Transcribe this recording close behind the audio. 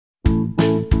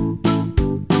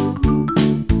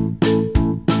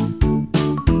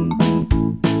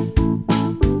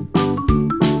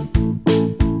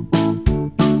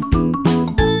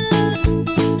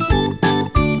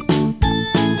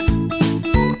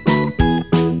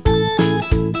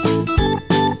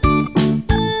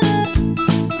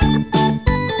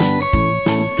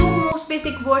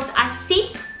Words are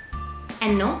sí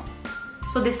and no.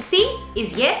 So this sí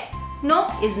is yes, no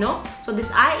is no. So this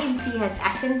I in C has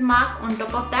accent mark on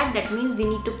top of that. That means we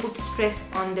need to put stress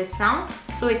on this sound.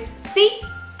 So it's sí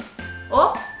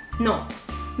or no.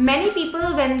 Many people,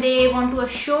 when they want to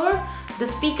assure the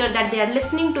speaker that they are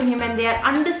listening to him and they are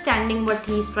understanding what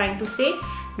he is trying to say,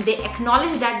 they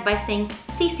acknowledge that by saying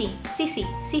sí, sí, sí, sí,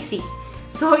 sí, sí.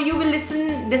 So you will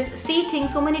listen this see thing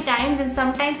so many times, and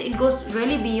sometimes it goes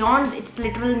really beyond its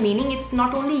literal meaning. It's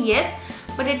not only yes,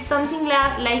 but it's something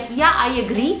like yeah, I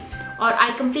agree, or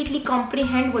I completely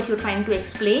comprehend what you're trying to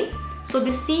explain. So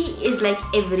the see is like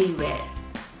everywhere,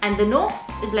 and the no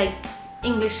is like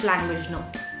English language no.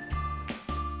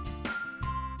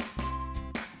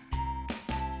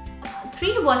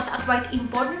 Three words are quite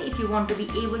important if you want to be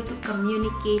able to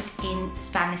communicate in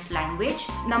Spanish language.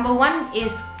 Number one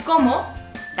is como,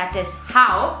 that is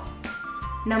how.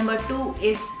 Number two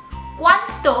is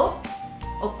cuánto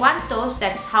or cuántos,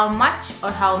 that's how much or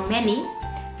how many.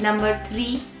 Number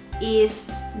three is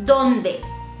dónde.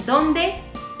 Dónde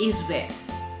is where.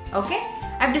 Okay?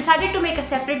 I've decided to make a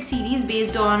separate series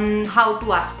based on how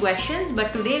to ask questions,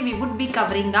 but today we would be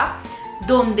covering up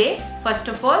dónde first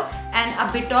of all and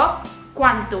a bit of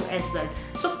cuánto as well.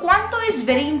 So cuánto is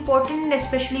very important,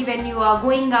 especially when you are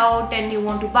going out and you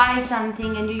want to buy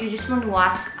something and you just want to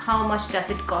ask how much does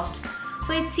it cost.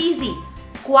 So it's easy.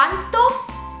 Cuánto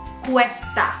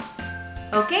cuesta.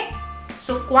 Okay?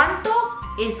 So cuánto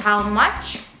is how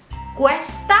much.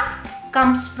 Cuesta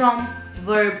comes from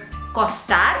verb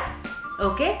costar.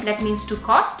 Okay? That means to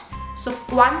cost. So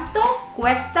cuánto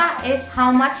cuesta is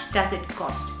how much does it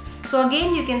cost. So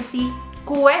again you can see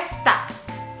cuesta.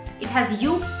 It has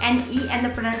U and E and the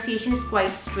pronunciation is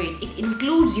quite straight. It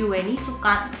includes U and E, so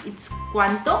it's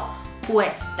cuánto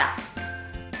cuesta.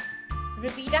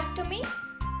 Repeat after me.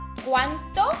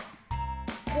 ¿Cuánto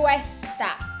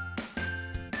cuesta?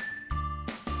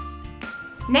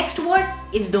 Next word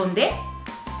is dónde.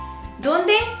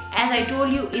 Dónde, as I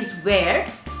told you, is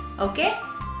where. Okay.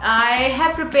 I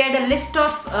have prepared a list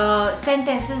of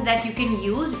sentences that you can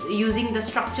use using the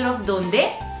structure of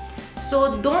dónde.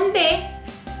 So dónde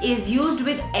is used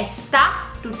with está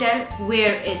to tell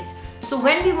where is. So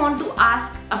when we want to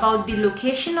ask about the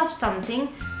location of something,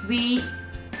 we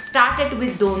start it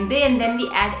with dónde and then we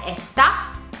add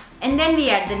está and then we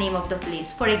add the name of the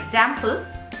place. For example,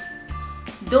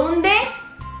 ¿dónde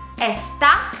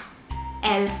está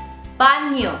el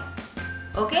baño?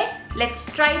 Okay, let's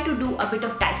try to do a bit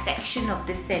of dissection of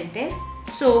this sentence.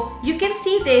 So you can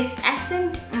see this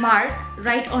accent mark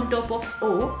right on top of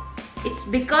O. It's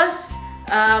because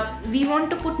we want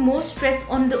to put more stress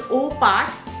on the O part,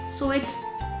 so it's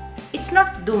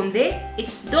not donde,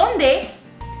 it's donde,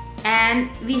 and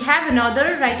we have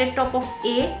another right at top of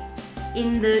A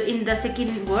in the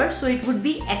second word, so it would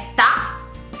be está.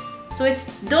 So it's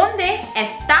donde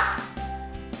está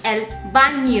el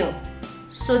baño.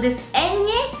 So this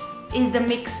ñ is the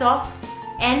mix of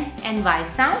N and Y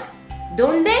sound.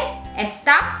 Donde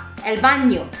está el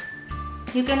baño.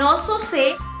 You can also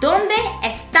say donde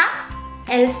está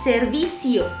el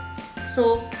servicio.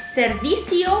 So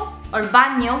servicio or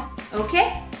baño.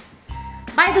 Okay.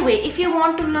 By the way, if you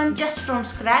want to learn just from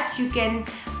scratch, you can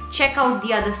check out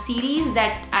the other series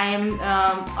that I am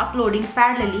uploading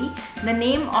parallelly. The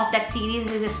name of that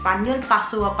series is Espanol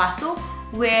Paso a Paso,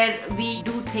 where we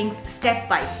do things step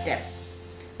by step.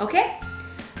 Okay.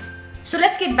 So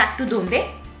let's get back to donde.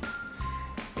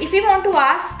 If we want to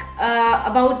ask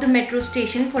about the metro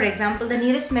station, for example, the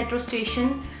nearest metro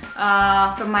station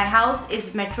from my house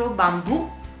is Metro Bamboo.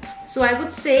 So I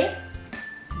would say,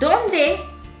 ¿dónde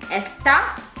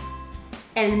está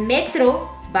el Metro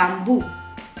Bamboo?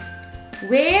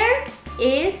 Where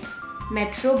is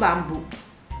Metro Bamboo?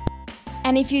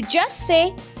 And if you just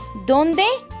say, ¿dónde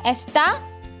está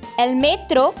el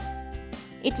metro?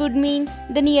 It would mean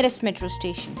the nearest metro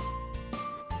station.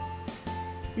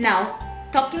 Now,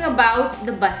 talking about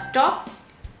the bus stop,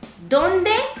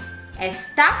 ¿dónde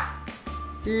está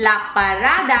la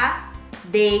parada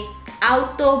de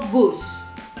autobús?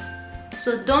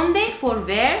 So, ¿dónde for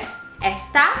where?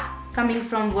 Está coming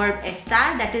from verb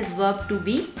estar, that is verb to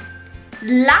be.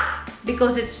 La,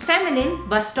 because it's feminine,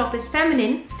 bus stop is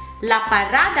feminine. La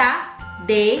parada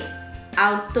de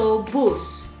autobús.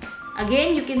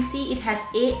 Again, you can see it has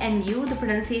A and U. The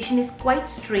pronunciation is quite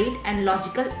straight and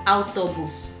logical.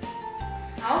 Autobus.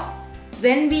 Now,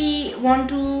 when we want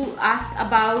to ask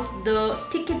about the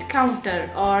ticket counter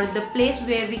or the place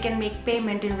where we can make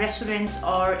payment in restaurants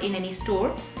or in any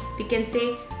store, we can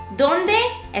say, ¿Dónde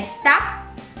está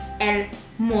el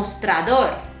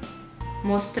mostrador?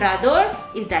 Mostrador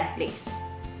is that place.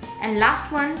 And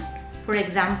last one, for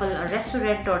example, a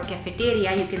restaurant or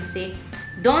cafeteria, you can say,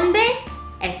 ¿Dónde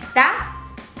está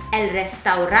el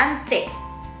restaurante?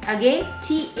 Again,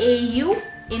 T-A-U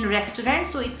in restaurant,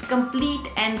 so it's complete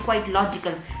and quite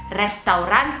logical.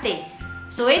 Restaurante.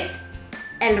 So it's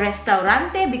el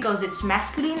restaurante because it's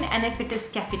masculine, and if it is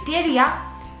cafeteria,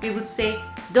 we would say,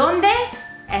 ¿Dónde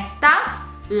está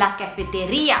la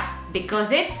cafetería?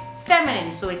 Because it's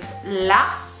feminine, so it's la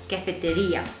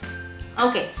cafetería.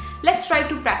 Okay, let's try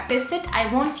to practice it.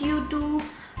 I want you to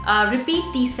repeat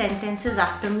these sentences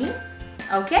after me.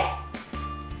 Okay?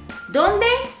 ¿Dónde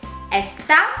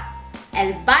está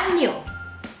el baño?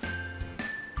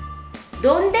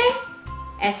 ¿Dónde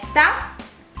está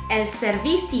el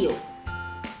servicio?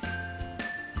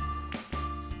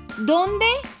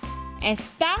 ¿Dónde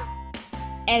está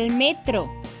el metro?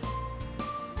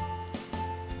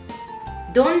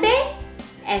 ¿Dónde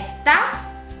está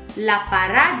la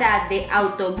parada de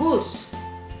autobús?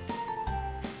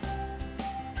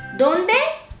 ¿Dónde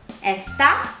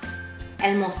está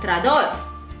el mostrador?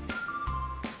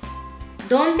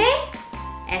 ¿Dónde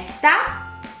está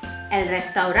el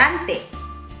restaurante?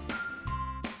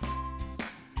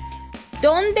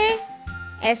 ¿Dónde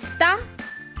está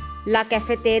la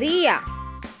cafetería?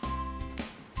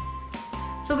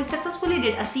 So we successfully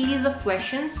did a series of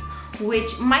questions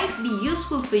which might be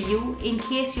useful for you in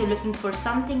case you're looking for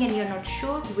something and you're not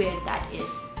sure where that is.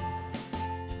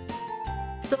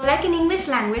 So like in English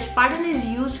language, pardon is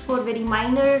used for very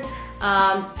minor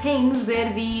things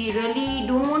where we really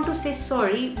don't want to say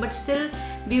sorry, but still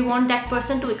we want that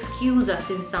person to excuse us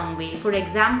in some way. For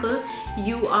example,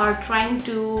 you are trying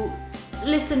to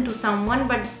listen to someone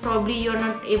but probably you're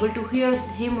not able to hear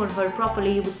him or her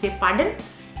properly. You would say pardon.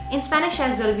 In Spanish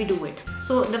as well we do it.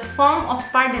 So the form of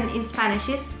pardon in Spanish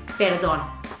is perdón.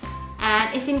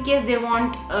 And if in case they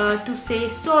want to say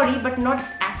sorry but not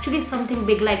actually something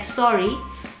big like sorry,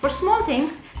 for small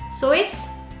things, so it's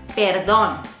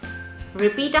perdón.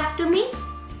 Repeat after me.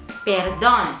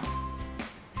 Perdón.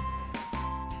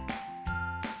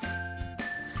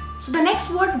 So the next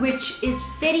word which is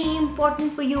very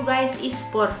important for you guys is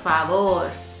por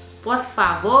favor. Por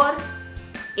favor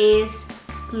is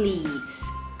please.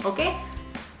 Okay?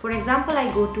 For example,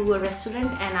 I go to a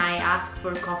restaurant and I ask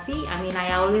for coffee.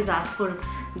 I always ask for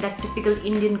that typical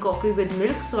Indian coffee with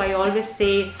milk. So I always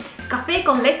say café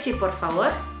con leche, por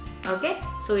favor. Okay?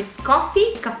 So it's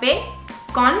coffee, café,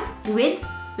 con, with,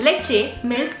 leche,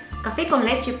 milk, café con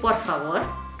leche, por favor.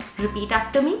 Repeat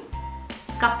after me.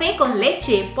 Café con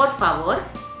leche, por favor.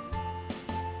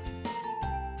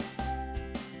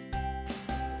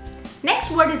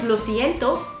 Next word is lo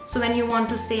siento. So when you want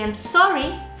to say I'm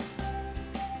sorry,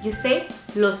 you say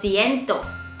lo siento.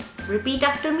 Repeat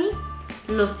after me.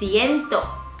 Lo siento.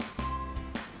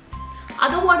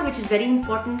 Other word which is very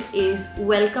important is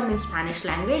welcome in Spanish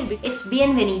language. It's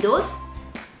bienvenidos.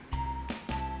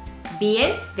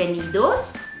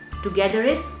 Bienvenidos. Together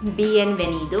is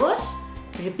bienvenidos.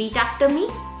 Repeat after me.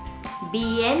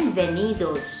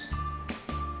 Bienvenidos.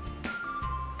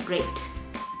 Great.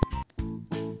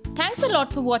 Thanks a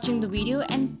lot for watching the video,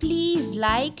 and please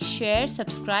like, share,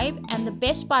 subscribe, and the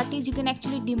best part is you can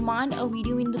actually demand a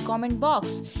video in the comment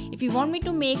box. If you want me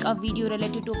to make a video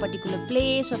related to a particular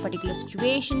place or particular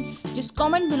situation, just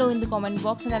comment below in the comment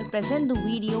box and I'll present the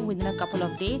video within a couple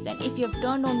of days. And if you have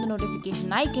turned on the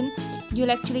notification icon,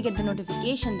 you'll actually get the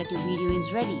notification that your video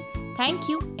is ready. Thank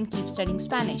you and keep studying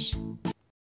Spanish.